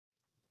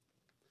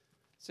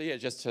So yeah,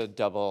 just to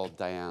double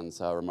Diane's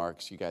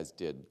remarks, you guys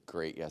did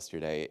great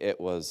yesterday.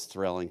 It was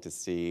thrilling to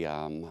see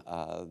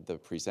the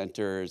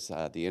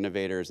presenters, the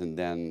innovators, and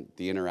then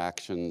the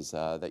interactions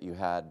that you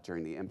had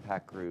during the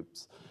impact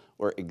groups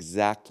were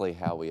exactly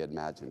how we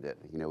imagined it.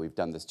 You know, we've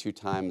done this 2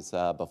 times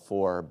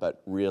before,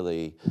 but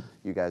really,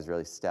 you guys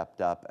really stepped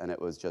up, and it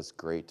was just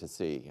great to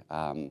see.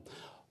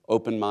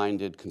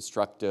 Open-minded,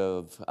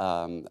 constructive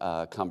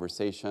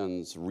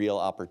conversations, real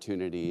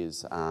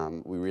opportunities.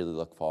 We really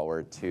look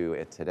forward to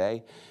it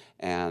today.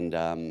 And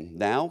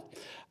now,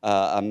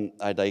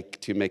 I'd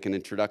like to make an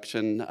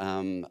introduction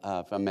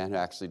of a man who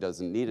actually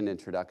doesn't need an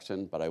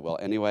introduction, but I will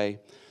anyway.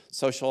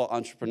 Social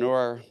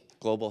entrepreneur,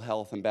 global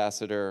health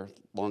ambassador,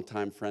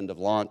 longtime friend of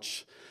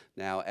Launch.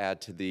 Now add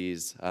to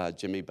these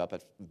Jimmy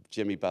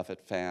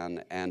Buffett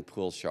fan and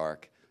pool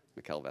shark,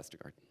 Mikkel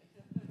Vestergaard.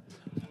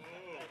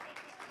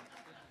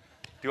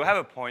 Do I have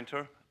a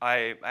pointer?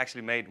 I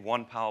actually made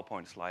 1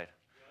 PowerPoint slide.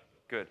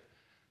 Good.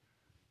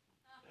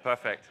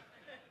 Perfect.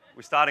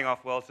 We're starting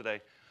off well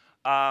today.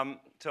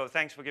 So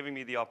thanks for giving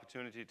me the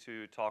opportunity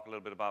to talk a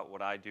little bit about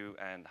what I do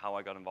and how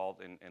I got involved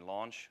in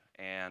Launch.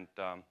 And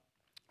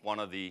one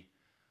of the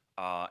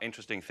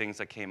interesting things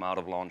that came out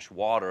of Launch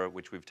Water,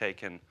 which we've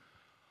taken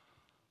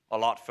a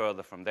lot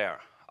further from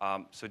there.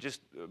 So just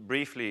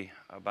briefly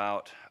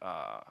about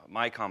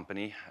my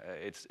company.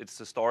 It's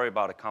a story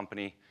about a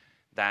company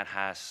that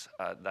has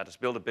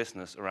built a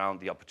business around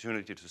the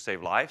opportunity to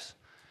save lives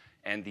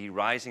and the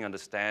rising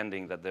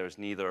understanding that there's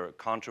neither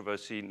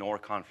controversy nor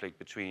conflict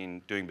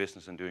between doing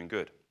business and doing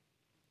good.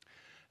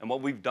 And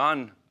what we've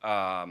done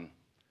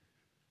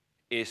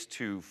is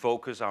to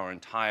focus our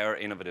entire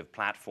innovative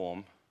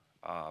platform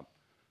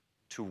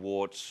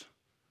towards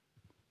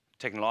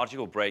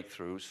technological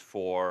breakthroughs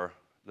for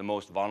the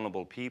most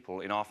vulnerable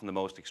people in often the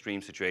most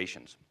extreme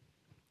situations.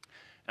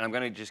 And I'm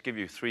going to just give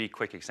you 3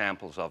 quick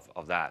examples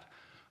of that.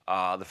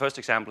 The first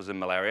example is in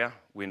malaria.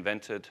 We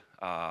invented,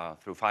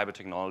 through fiber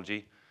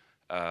technology,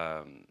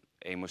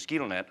 a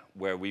mosquito net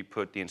where we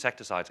put the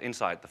insecticides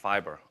inside the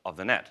fiber of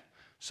the net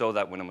so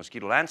that when a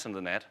mosquito lands on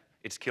the net,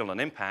 it's killed on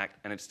impact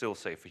and it's still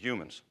safe for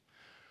humans.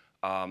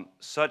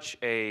 Such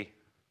a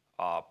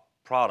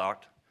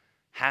product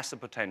has the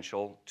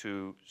potential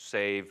to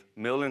save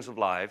millions of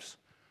lives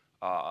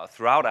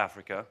throughout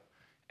Africa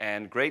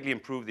and greatly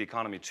improve the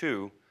economy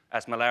too,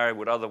 as malaria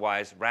would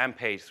otherwise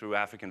rampage through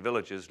African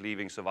villages,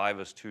 leaving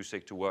survivors too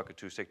sick to work or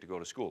too sick to go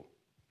to school.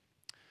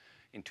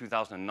 In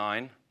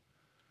 2009,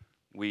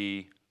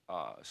 we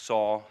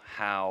saw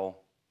how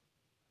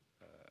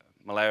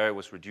malaria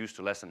was reduced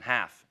to less than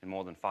half in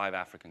more than 5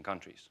 African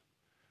countries.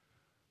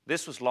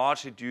 This was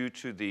largely due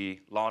to the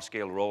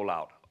large-scale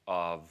rollout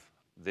of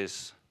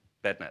this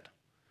bed net.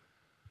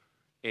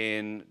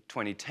 In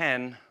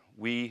 2010,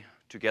 we,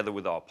 together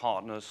with our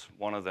partners,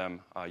 one of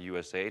them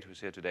USAID, who's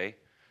here today,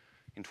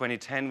 in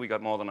 2010, we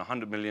got more than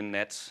 100 million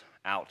nets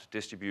out,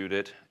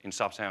 distributed in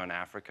sub-Saharan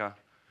Africa.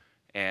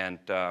 And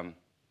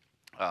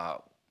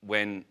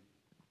when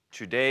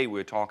today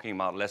we're talking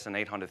about less than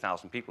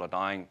 800,000 people are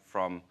dying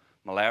from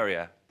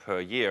malaria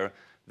per year,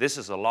 this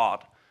is a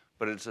lot,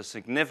 but it's a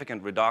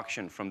significant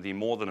reduction from the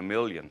more than 1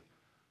 million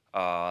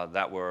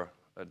that were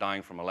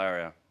dying from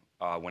malaria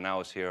when I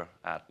was here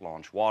at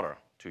Launch Water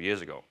 2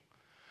 years ago.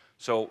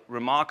 So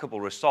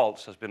remarkable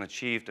results has been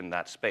achieved in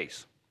that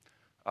space.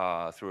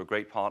 Through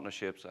great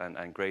partnerships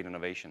and great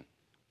innovation.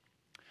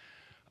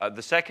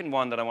 The second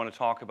one that I want to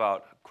talk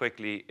about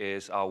quickly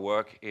is our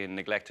work in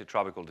neglected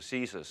tropical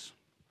diseases.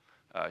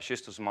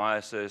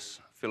 Schistosomiasis,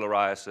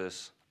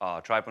 filariasis,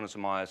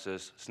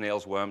 trypanosomiasis,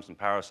 snails, worms, and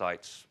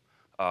parasites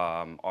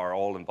are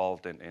all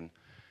involved in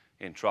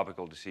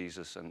tropical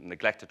diseases and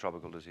neglected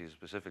tropical diseases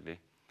specifically.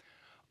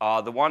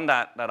 The one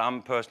that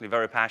I'm personally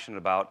very passionate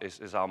about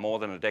is our more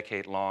than a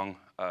decade-long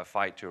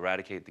fight to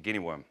eradicate the guinea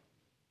worm.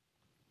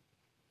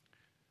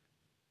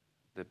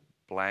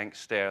 Blank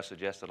stare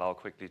suggests that I'll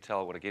quickly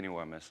tell what a guinea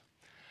worm is.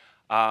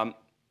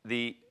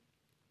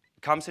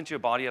 Comes into your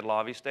body at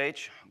larvae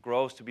stage,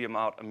 grows to be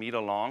about 1 meter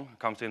long,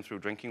 comes in through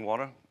drinking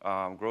water,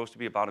 grows to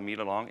be about 1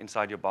 meter long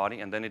inside your body,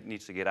 and then it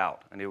needs to get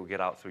out. And it will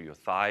get out through your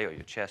thigh or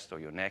your chest or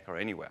your neck or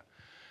anywhere.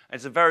 And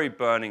it's a very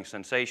burning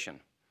sensation.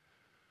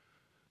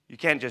 You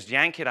can't just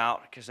yank it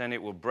out because then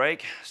it will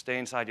break, stay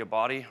inside your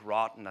body,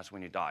 rot, and that's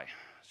when you die.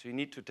 So you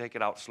need to take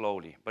it out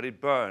slowly. But it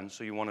burns,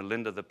 so you want to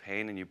linder the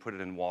pain, and you put it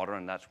in water,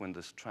 and that's when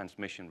this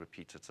transmission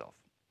repeats itself.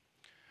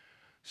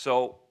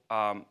 So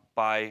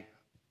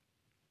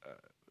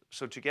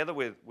so together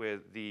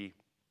with the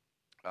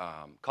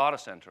Carter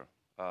Center,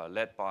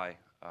 led by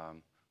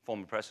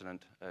former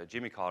President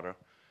Jimmy Carter,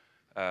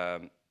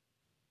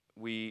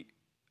 we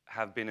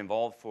have been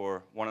involved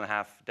for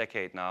 1.5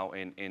 decades now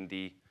in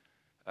the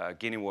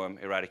guinea worm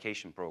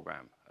eradication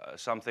program.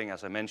 Something,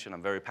 as I mentioned,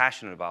 I'm very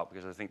passionate about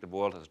because I think the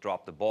world has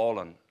dropped the ball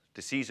on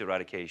disease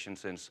eradication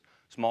since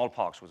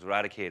smallpox was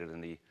eradicated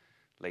in the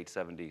late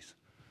 70s.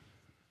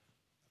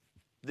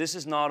 This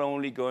is not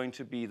only going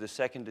to be the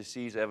second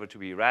disease ever to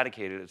be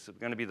eradicated, it's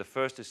going to be the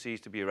first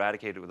disease to be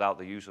eradicated without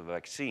the use of a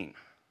vaccine.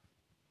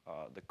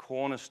 the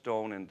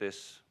cornerstone in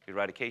this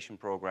eradication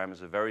program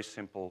is a very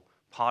simple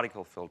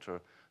particle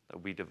filter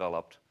that we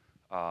developed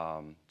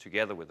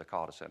together with the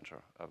Carter Center,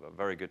 a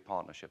very good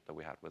partnership that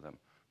we had with them,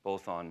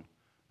 both on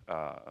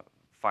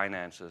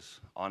finances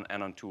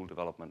and on tool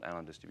development and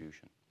on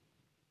distribution.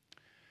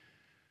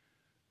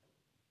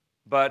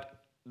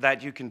 But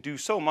that you can do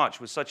so much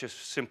with such a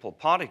simple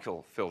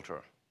particle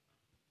filter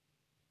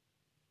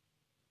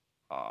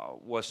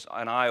was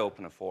an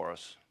eye-opener for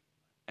us.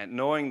 And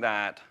knowing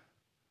that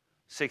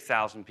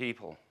 6,000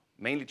 people,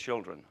 mainly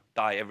children,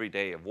 die every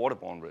day of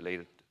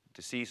waterborne-related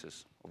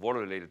diseases, of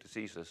water-related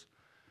diseases,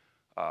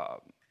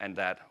 and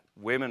that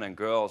women and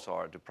girls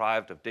are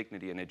deprived of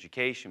dignity and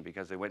education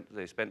because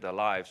they spent their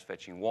lives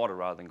fetching water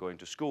rather than going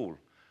to school,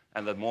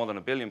 and that more than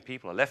 1 billion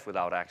people are left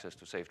without access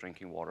to safe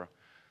drinking water,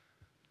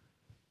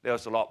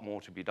 there's a lot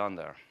more to be done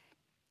there.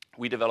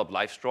 We developed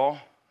LifeStraw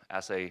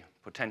as a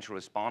potential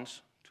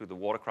response to the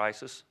water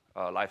crisis.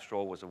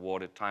 LifeStraw was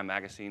awarded Time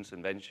Magazine's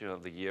Invention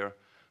of the Year,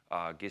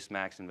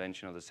 Gizmac's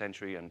Invention of the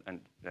Century,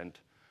 and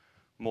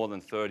more than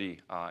 30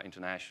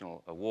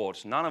 international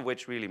awards, none of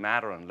which really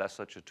matter unless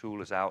such a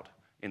tool is out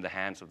in the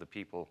hands of the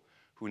people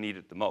who need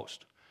it the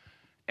most.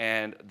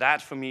 And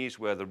that, for me, is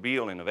where the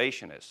real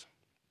innovation is.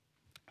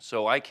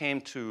 So I came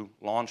to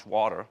Launch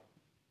Water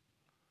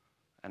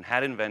and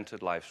had invented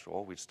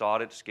LifeStraw. We'd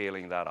started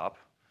scaling that up.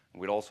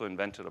 We'd also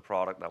invented a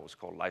product that was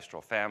called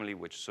LifeStraw Family,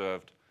 which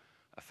served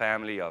a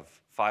family of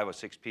 5 or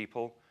 6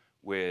 people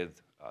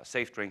with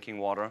safe drinking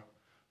water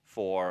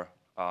for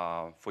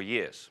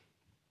years.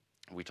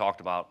 We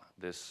talked about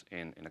this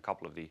in a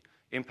couple of the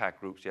impact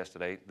groups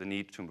yesterday, the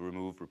need to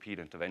remove repeat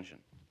intervention.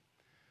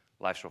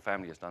 LifeStraw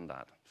Family has done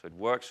that. So it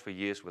works for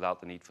years without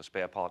the need for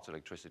spare parts,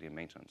 electricity, and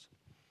maintenance.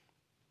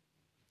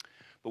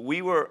 But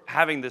we were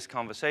having this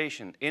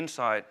conversation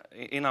inside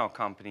in our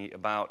company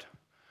about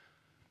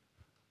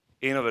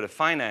innovative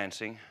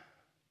financing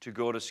to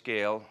go to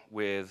scale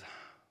with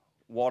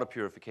water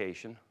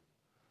purification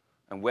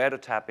and where to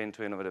tap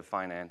into innovative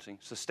financing,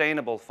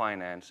 sustainable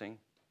financing,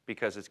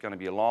 because it's going to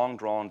be a long,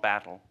 drawn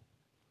battle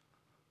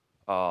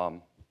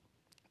to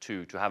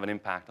have an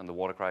impact on the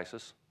water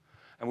crisis.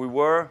 And we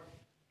were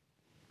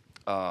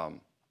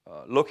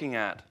looking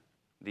at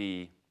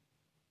the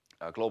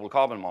global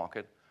carbon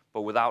market,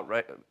 but without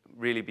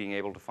really being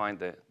able to find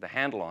the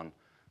handle on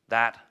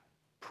that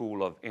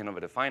pool of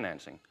innovative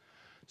financing.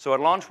 So at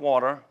Launch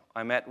Water,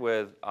 I met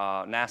with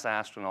NASA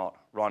astronaut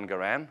Ron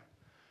Garan,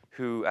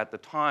 who at the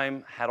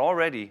time had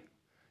already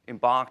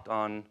embarked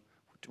on,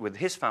 with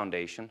his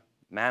foundation,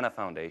 Mana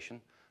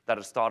Foundation, that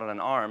had started an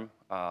arm,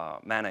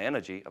 Mana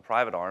Energy, a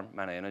private arm,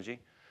 Mana Energy,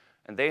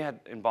 and they had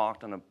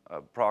embarked on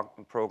a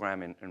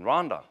program in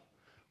Rwanda,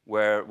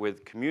 where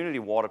with community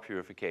water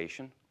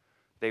purification,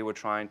 they were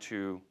trying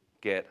to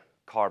get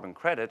carbon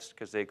credits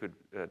because they could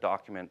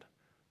document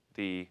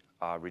the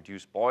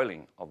reduced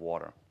boiling of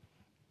water.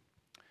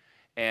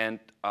 And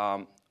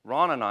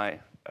Ron and I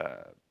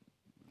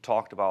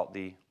talked about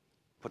the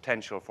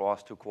potential for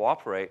us to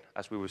cooperate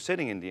as we were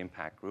sitting in the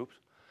impact groups.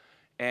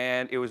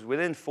 And it was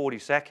within 40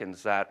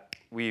 seconds that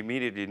we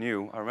immediately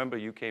knew. I remember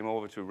you came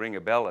over to ring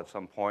a bell at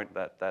some point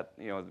that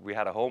we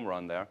had a home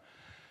run there.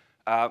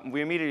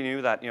 We immediately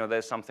knew that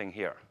there's something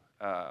here.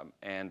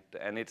 And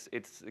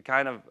it's the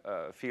kind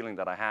of feeling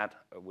that I had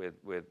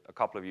with a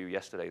couple of you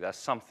yesterday. There's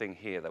something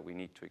here that we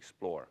need to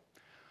explore.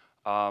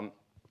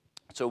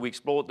 So we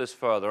explored this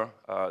further.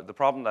 The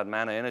problem that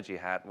Mana Energy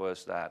had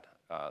was that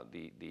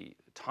the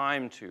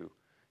time to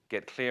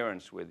get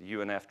clearance with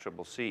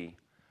UNFCCC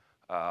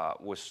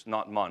was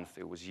not months,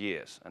 it was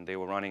years, and they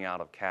were running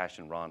out of cash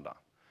in Rwanda.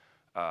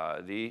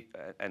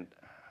 And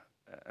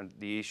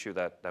the issue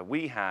that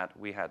we had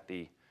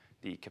the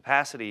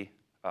capacity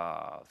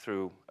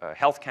through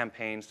health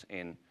campaigns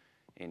in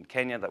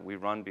Kenya that we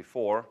run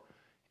before,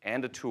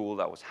 and a tool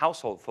that was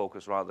household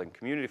focused rather than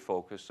community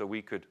focused, so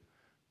we could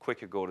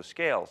quicker go to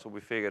scale. So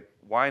we figured,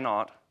 why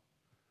not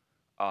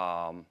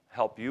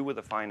help you with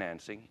the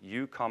financing,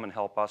 you come and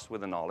help us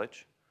with the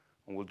knowledge,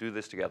 and we'll do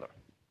this together.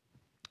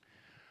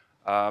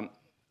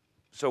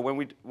 So when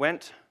we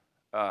went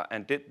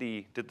and did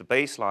the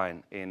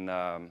baseline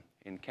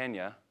in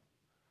Kenya,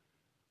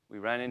 we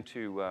ran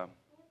into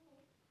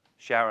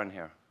Sharon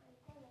here.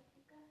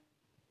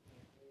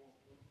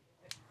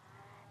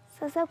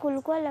 Sasa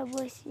kulikuwa na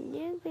bosi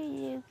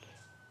nyingi.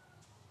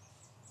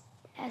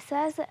 Na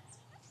sasa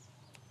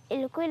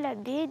ilikuwa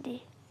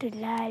inabidi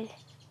tulale.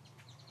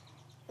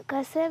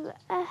 Nikasema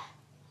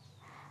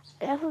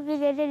alafu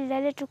bigede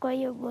nilale tu kwa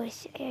hiyo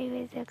bosi,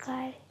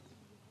 haiwezekani.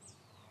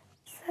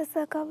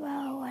 Sasa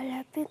kama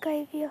wanapika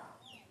hivyo,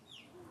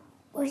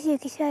 bosi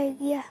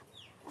ikishaingia,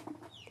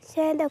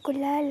 shaenda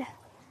kulala,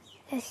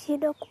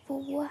 nashindwa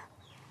kupumua.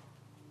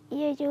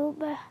 Hiyo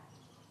nyumba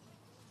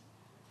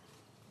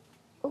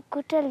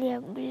ukuta ni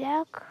ya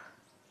black.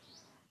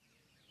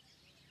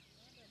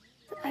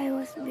 I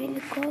was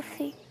really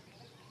coughing.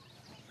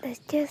 The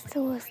chest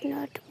was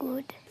not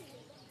good.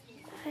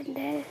 And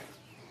then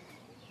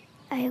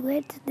I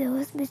went to the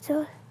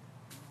hospital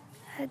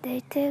and they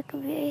took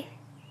me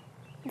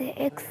the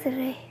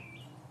x-ray.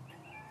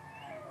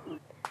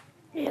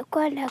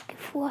 nilikuwa na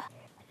kifua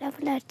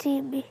alafu na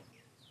TB.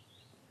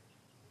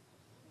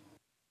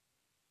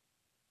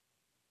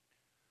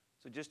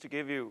 So just to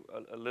give you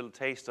a little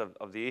taste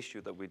of the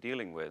issue that we're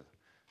dealing with,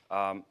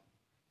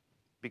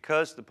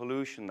 because the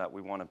pollution that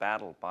we want to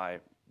battle by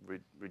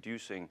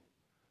reducing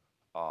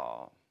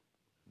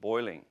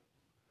boiling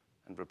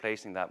and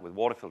replacing that with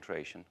water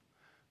filtration,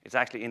 it's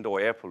actually indoor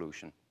air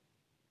pollution.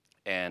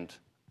 And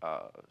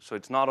so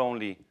it's not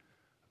only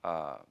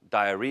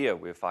diarrhea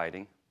we're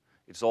fighting,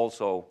 it's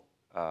also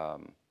a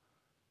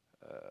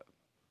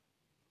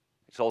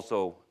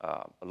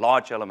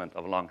large element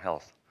of lung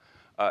health.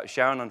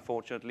 Sharon,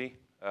 unfortunately,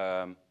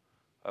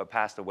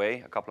 passed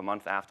away a couple of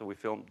months after we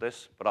filmed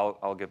this, but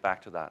I'll get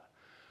back to that.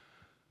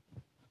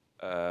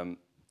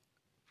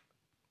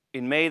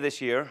 In May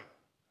this year,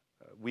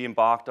 we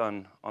embarked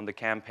on the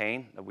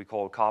campaign that we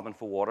call Carbon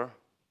for Water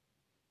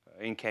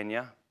in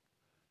Kenya,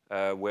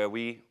 where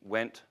we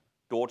went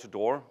door to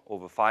door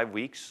over 5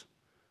 weeks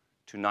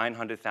to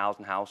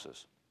 900,000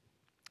 houses.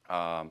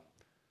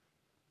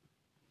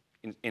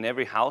 In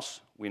every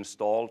house, we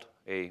installed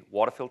a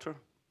water filter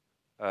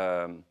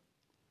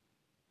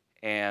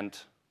and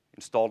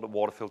installed a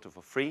water filter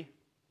for free.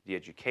 The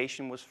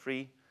education was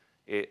free,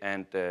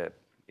 and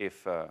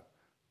if the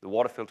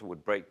water filter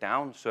would break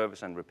down,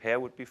 service and repair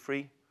would be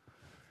free.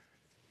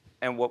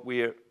 And what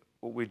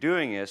we're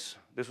doing is,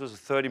 this was a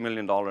 $30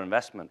 million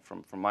investment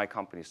from my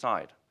company's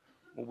side.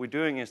 What we're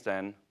doing is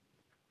then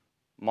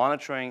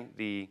monitoring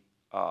the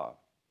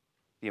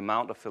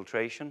amount of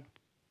filtration,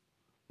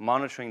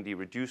 monitoring the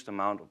reduced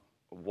amount of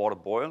water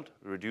boiled,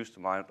 the reduced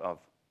amount of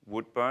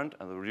wood burned,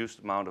 and the reduced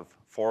amount of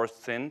forest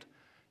thinned,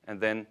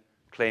 and then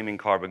claiming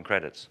carbon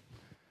credits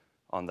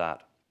on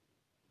that.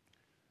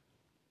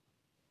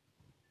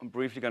 I'm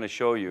briefly going to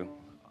show you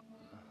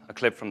a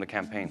clip from the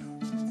campaign.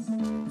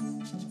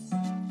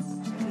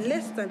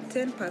 Less than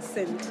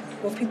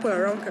 10% of people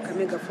around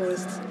Kakamega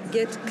forests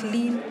get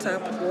clean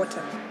tap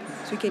water.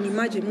 So you can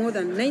imagine more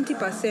than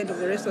 90% of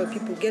the rest of the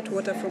people get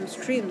water from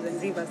streams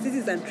and rivers. This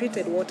is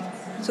untreated water.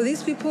 So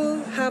these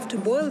people have to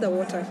boil the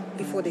water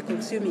before they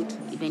consume it.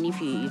 Even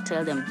if you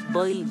tell them,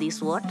 boil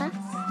this water,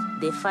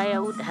 the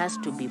firewood has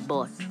to be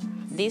bought.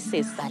 This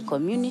is a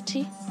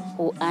community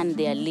who earn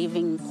their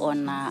living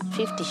on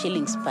 50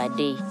 shillings per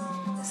day.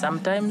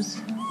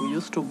 Sometimes we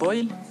used to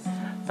boil,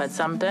 but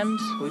sometimes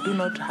we do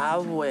not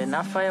have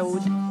enough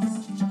firewood.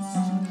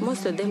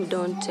 Most of them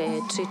don't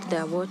treat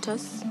their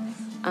waters,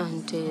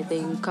 and they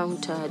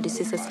encounter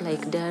diseases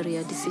like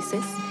diarrhea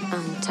diseases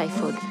and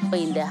typhoid.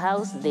 In the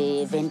house,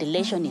 the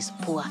ventilation is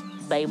poor.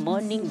 By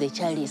morning, the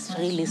child is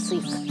really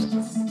sick.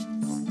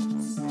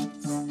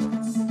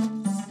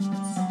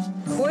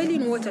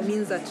 Boiling water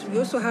means that we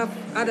also have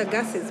other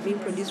gases being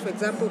produced, for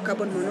example,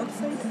 carbon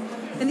monoxide,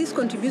 and this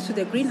contributes to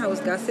the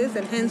greenhouse gases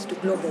and hence to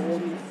global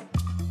warming.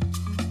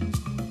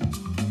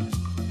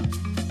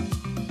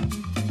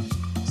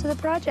 So the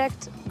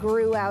project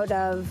grew out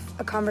of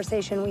a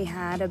conversation we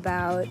had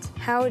about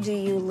how do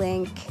you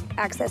link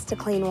access to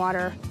clean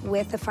water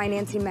with a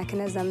financing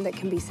mechanism that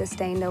can be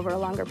sustained over a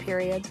longer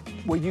period.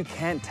 Well, you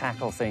can't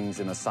tackle things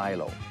in a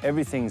silo.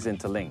 Everything's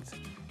interlinked.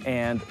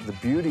 And the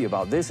beauty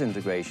about this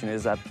integration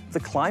is that the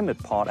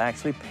climate part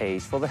actually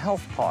pays for the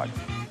health part.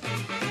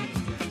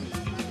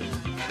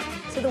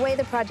 So the way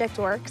the project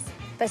works,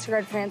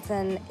 Vestergaard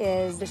Frandsen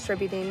is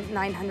distributing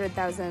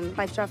 900,000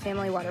 five-star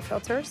family water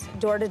filters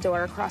door to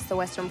door across the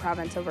Western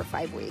province over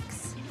 5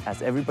 weeks.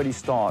 As everybody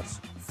starts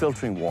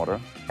filtering water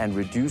and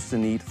reduce the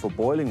need for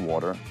boiling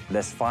water,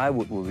 less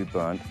firewood will be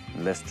burned,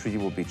 and less tree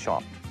will be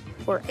chopped.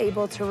 We're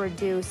able to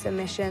reduce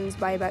emissions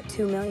by about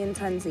 2 million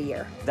tons a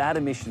year. That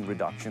emission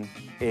reduction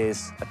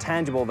is a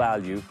tangible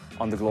value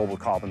on the global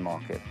carbon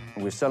market.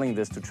 And we're selling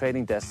this to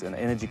trading desks and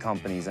energy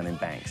companies and in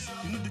banks.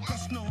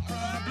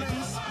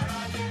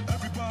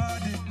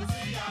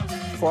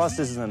 For us,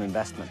 this is an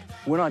investment.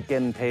 We're not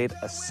getting paid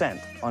a cent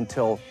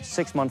until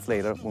 6 months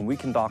later when we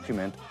can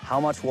document how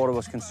much water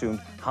was consumed,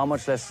 how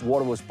much less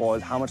water was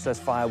boiled, how much less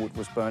firewood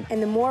was burned.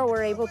 And the more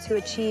we're able to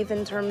achieve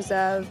in terms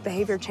of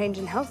behavior change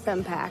and health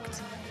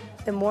impact,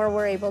 the more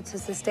we're able to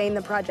sustain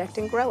the project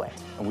and grow it.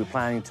 And we're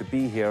planning to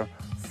be here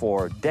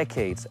for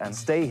decades and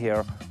stay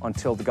here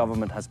until the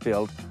government has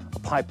built a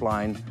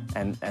pipeline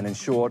and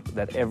ensured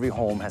that every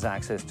home has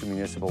access to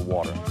municipal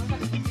water.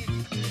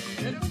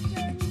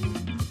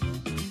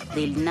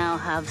 They'll now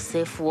have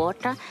safe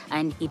water,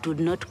 and it would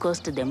not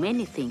cost them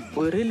anything.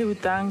 We really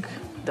thank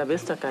the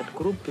Vestergaard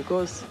Group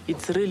because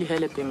it's really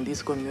helping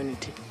this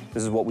community.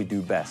 This is what we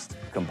do best,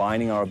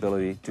 combining our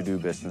ability to do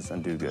business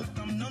and do good.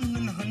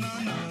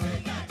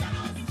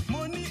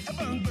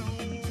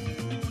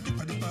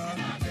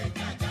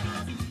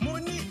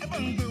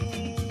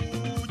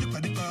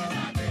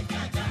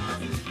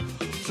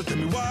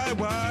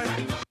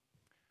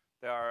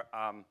 There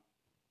are,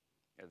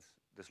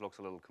 this looks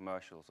a little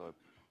commercial, so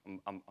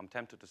I'm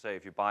tempted to say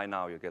if you buy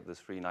now, you'll get this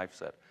free knife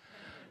set.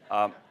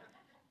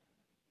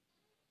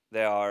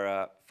 There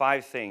are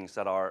 5 things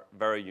that are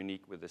very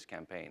unique with this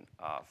campaign.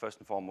 First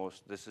and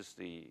foremost, this is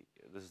the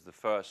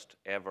first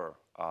ever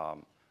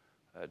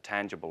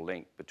tangible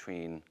link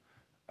between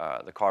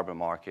the carbon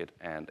market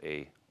and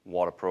a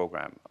water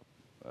program.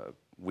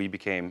 We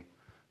became,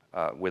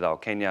 with our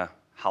Kenya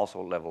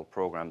household level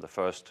program, the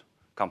first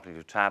company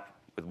to tap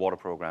with water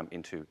program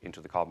into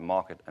the carbon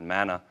market, and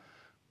Mana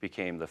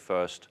became the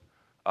first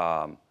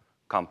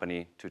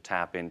company to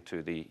tap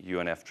into the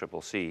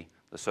UNFCCC,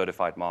 the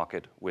certified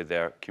market, with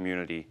their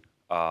community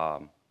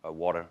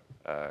water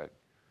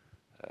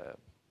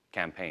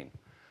campaign.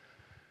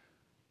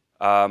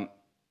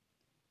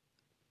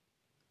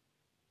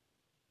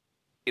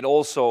 It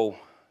also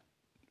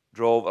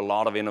drove a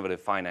lot of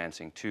innovative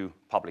financing to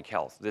public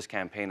health. This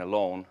campaign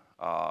alone,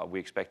 we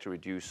expect to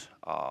reduce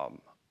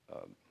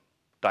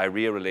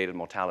diarrhea-related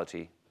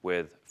mortality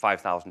with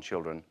 5,000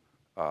 children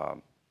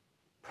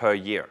per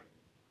year.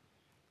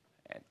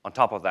 And on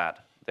top of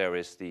that, there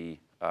is the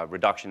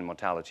reduction in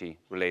mortality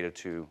related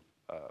to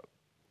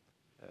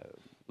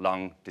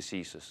lung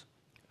diseases,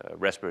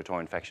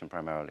 respiratory infection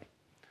primarily.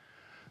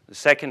 The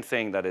second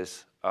thing that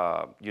is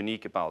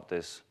unique about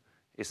this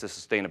is the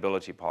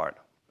sustainability part.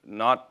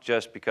 Not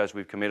just because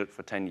we've committed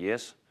for 10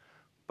 years,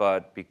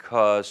 but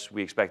because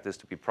we expect this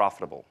to be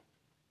profitable.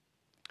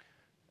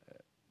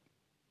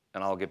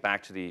 And I'll get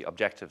back to the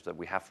objectives that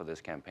we have for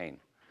this campaign.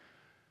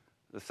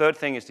 The third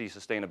thing is the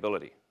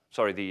sustainability.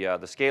 Sorry,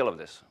 the scale of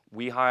this.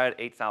 We hired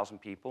 8,000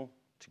 people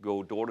to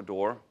go door to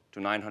door to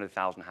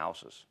 900,000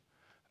 houses.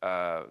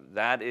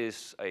 That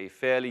is a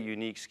fairly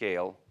unique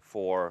scale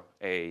for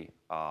a,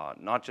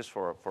 not just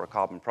for a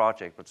carbon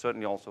project, but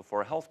certainly also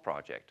for a health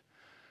project.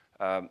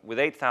 With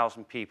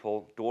 8,000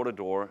 people door to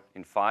door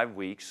in 5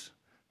 weeks,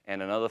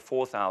 and another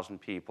 4,000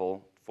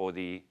 people for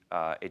the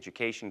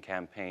education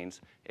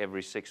campaigns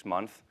every 6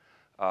 months,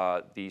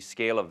 the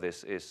scale of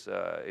this is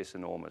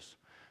enormous.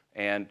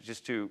 And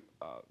just to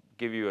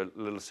give you a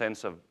little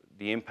sense of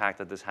the impact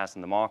that this has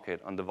in the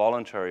market, on the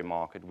voluntary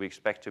market, we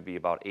expect to be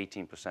about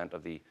 18%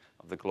 of the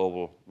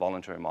global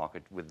voluntary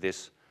market with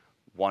this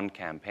one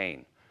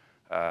campaign.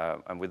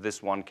 And with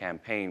this one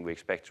campaign, we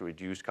expect to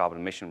reduce carbon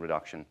emission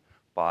reduction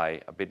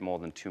by a bit more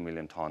than 2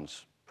 million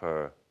tons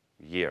per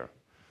year.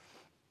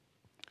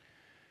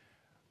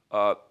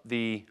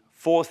 The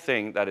fourth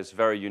thing that is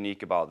very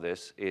unique about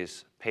this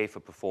is pay for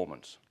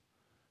performance.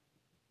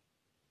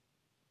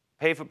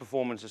 Pay for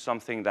performance is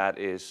something that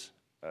is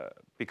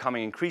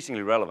becoming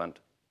increasingly relevant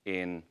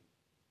in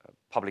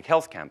public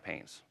health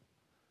campaigns.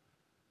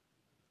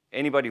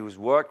 Anybody who's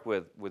worked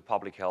with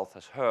public health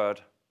has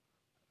heard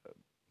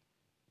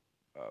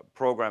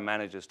program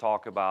managers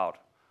talk about,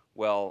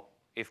 well,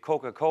 if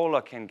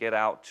Coca-Cola can get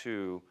out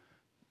to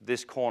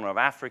this corner of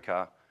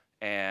Africa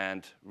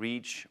and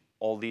reach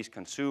all these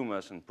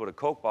consumers and put a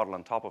Coke bottle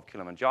on top of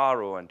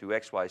Kilimanjaro and do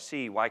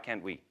XYZ, why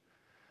can't we?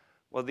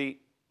 Well, the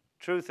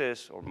truth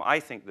is, or I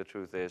think the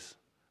truth is,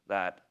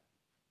 that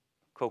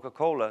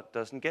Coca-Cola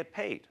doesn't get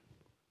paid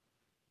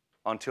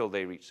until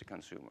they reach the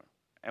consumer.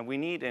 And we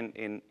need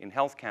in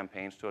health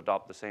campaigns to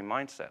adopt the same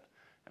mindset.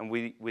 And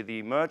with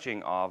the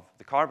merging of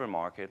the carbon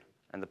market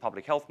and the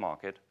public health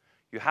market,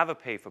 you have a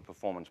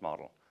pay-for-performance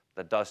model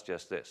that does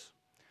just this.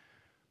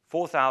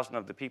 4,000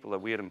 of the people that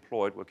we had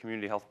employed were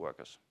community health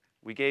workers.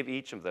 We gave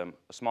each of them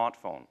a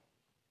smartphone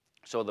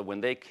so that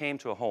when they came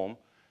to a home,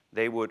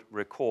 they would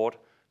record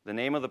the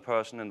name of the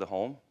person in the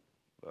home.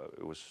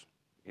 It was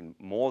in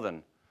more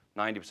than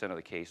 90% of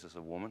the cases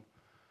a woman.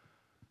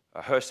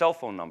 Her cell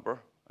phone number.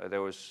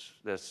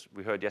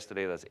 We heard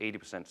yesterday there's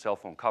 80% cell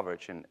phone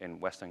coverage in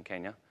Western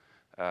Kenya,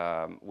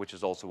 which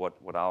is also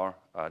what our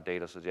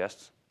data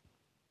suggests.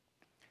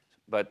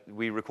 But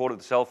we recorded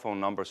the cell phone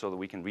number so that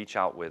we can reach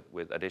out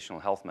with additional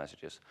health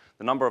messages.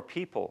 The number of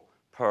people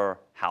per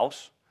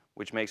house,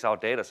 which makes our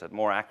data set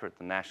more accurate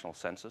than national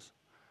census.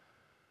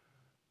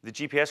 The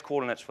GPS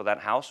coordinates for that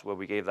house where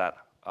we gave that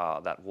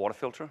water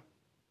filter.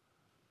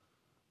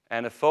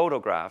 And a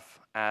photograph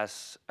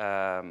as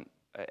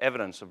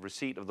evidence of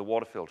receipt of the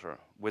water filter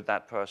with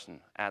that person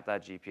at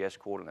that GPS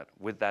coordinate,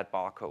 with that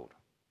barcode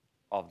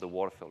of the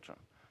water filter,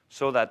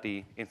 so that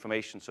the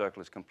information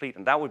circle is complete.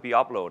 And that would be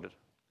uploaded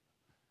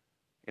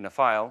in a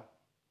file,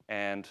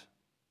 and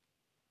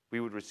we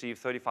would receive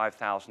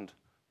 35,000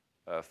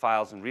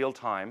 files in real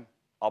time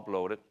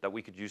uploaded that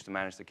we could use to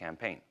manage the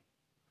campaign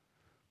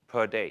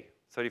per day.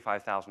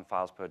 35,000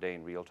 files per day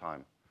in real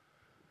time.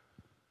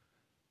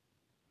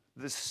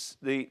 The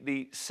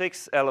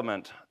fifth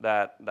element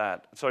that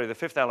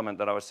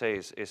I would say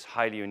is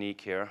highly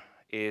unique here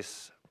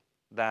is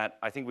that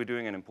I think we're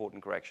doing an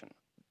important correction.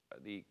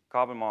 The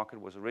carbon market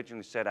was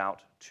originally set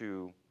out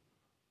to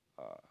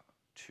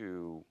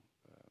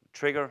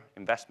trigger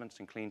investments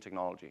in clean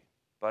technology.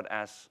 But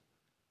as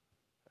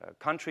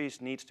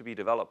countries need to be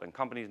developed and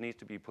companies need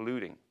to be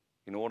polluting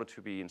in order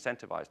to be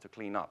incentivized to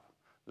clean up,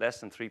 less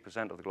than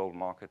 3% of the global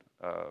market,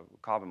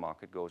 carbon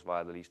market goes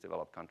via the least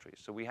developed countries.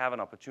 So we have an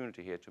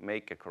opportunity here to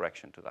make a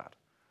correction to that.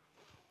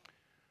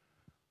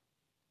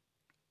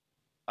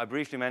 I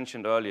briefly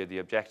mentioned earlier the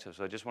objectives.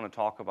 So I just want to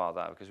talk about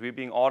that because we're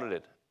being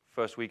audited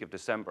first week of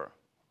December.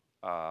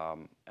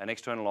 an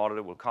external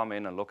auditor will come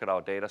in and look at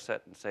our data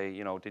set and say,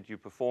 you know, did you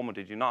perform or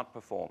did you not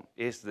perform?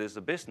 Is this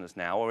a business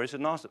now or is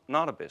it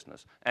not a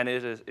business? And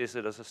is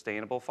it a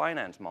sustainable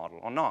finance model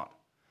or not?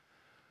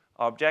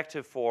 Our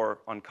objective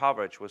on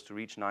coverage was to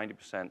reach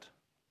 90%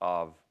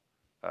 of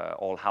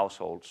all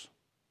households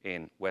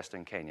in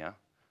Western Kenya.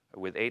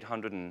 With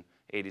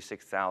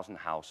 886,000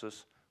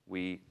 houses,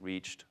 we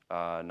reached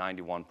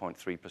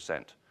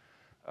 91.3%,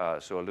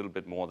 so a little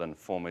bit more than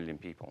 4 million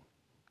people.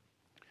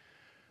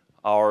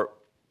 Our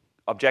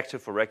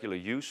objective for regular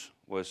use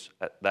was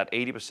that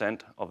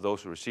 80% of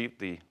those who received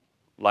the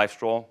life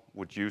straw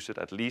would use it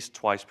at least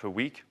twice per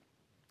week,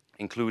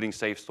 including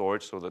safe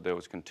storage so that there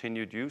was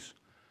continued use.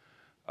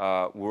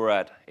 We're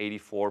at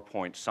 84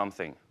 point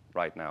something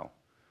right now.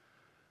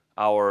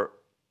 Our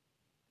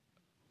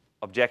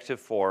objective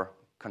for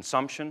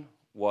consumption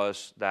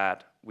was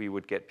that we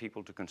would get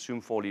people to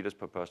consume 4 liters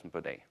per person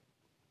per day.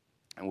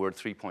 And we're at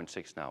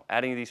 3.6 now.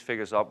 Adding these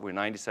figures up, we're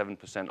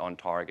 97% on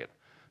target.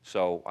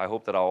 So I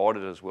hope that our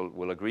auditors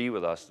will agree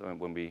with us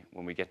when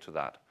we get to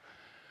that.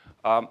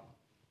 I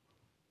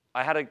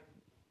had a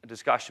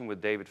discussion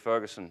with David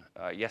Ferguson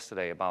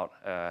yesterday about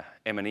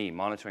M&E,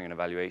 monitoring and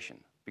evaluation,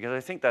 because I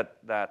think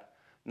that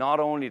not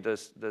only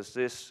does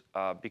this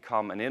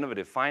become an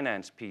innovative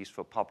finance piece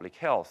for public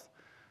health,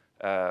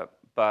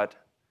 but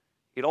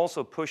it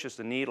also pushes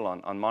the needle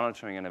on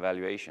monitoring and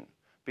evaluation.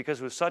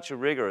 Because with such a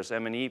rigorous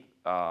M&E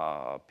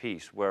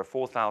piece where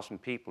 4,000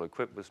 people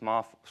equipped with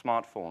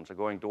smartphones are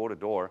going door to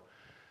door,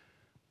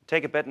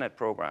 take a BetNet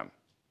program.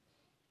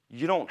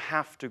 You don't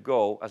have to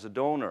go as a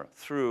donor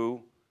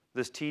through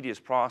this tedious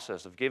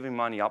process of giving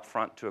money up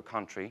front to a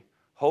country,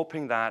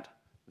 hoping that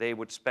they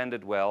would spend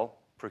it well,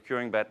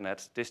 procuring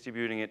BetNets,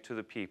 distributing it to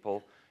the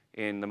people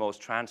in the most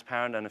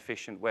transparent and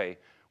efficient way.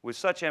 With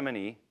such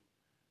M&E,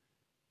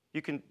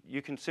 you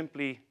can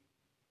simply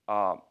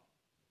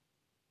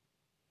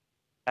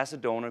as a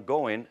donor,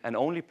 go in and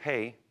only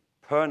pay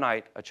per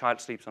night a child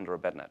sleeps under a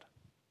BetNet.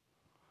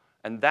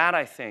 And that,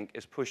 I think,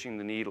 is pushing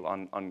the needle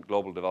on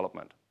global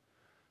development.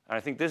 And I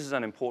think this is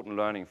an important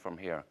learning from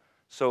here.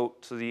 So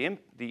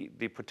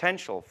the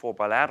potential for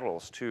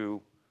bilaterals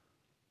to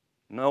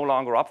no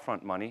longer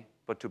upfront money,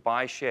 but to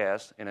buy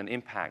shares in an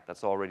impact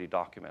that's already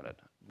documented.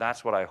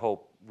 That's what I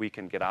hope we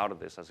can get out of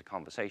this as a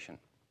conversation.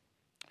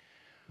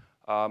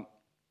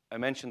 I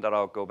mentioned that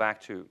I'll go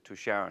back to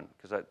Sharon,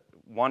 because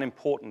one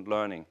important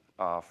learning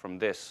from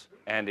this,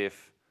 and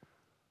if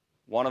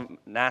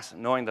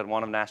knowing that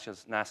one of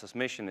NASA's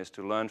mission is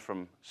to learn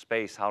from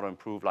space how to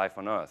improve life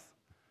on Earth,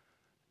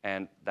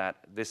 and that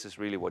this is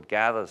really what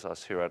gathers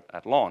us here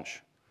at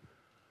Launch,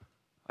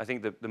 I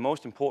think the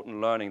most important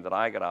learning that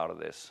I got out of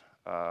this,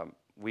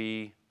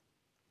 we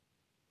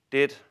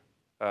did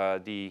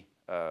the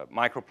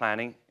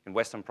microplanning in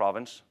Western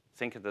Province,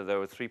 thinking that there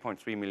were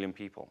 3.3 million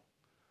people.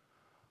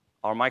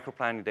 Our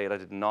microplanning data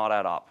did not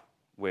add up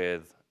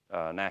with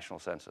national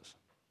census.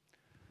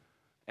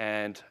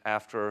 And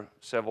after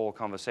several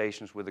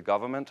conversations with the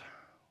government,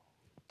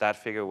 that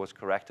figure was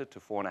corrected to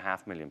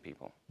 4.5 million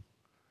people.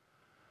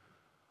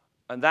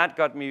 And that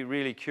got me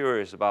really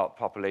curious about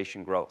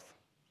population growth.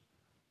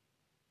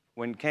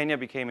 When Kenya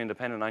became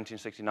independent in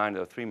 1969,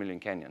 there were 3 million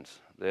Kenyans.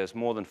 There's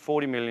more than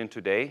 40 million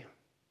today.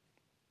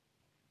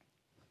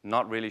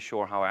 Not really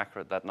sure how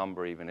accurate that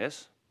number even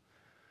is.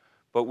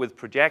 But with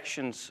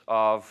projections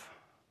of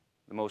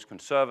the most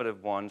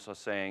conservative ones are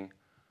saying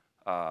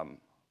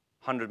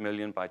 100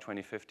 million by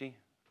 2050,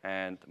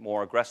 and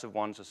more aggressive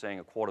ones are saying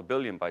 250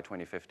 million by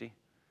 2050.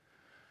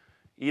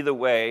 Either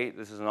way,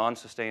 this is an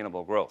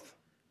unsustainable growth.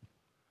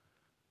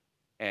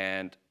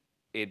 And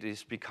it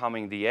is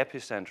becoming the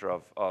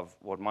epicenter of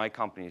what my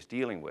company is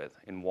dealing with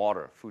in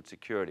water, food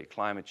security,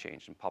 climate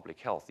change, and public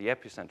health. The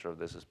epicenter of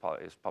this is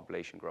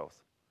population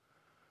growth.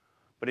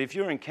 But if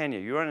you're in Kenya,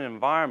 you're in an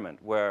environment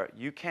where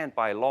you can't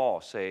by law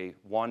say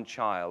 1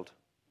 child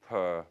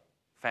per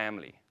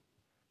family,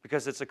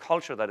 because it's a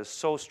culture that is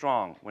so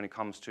strong when it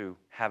comes to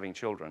having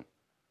children.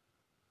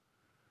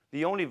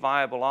 The only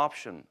viable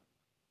option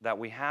that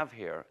we have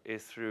here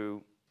is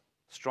through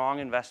strong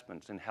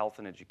investments in health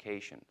and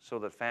education so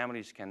that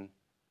families can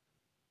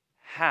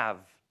have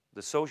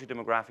the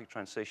socio-demographic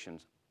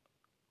transitions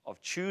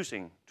of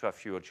choosing to have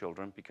fewer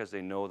children because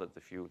they know that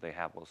the few they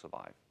have will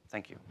survive.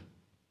 Thank you.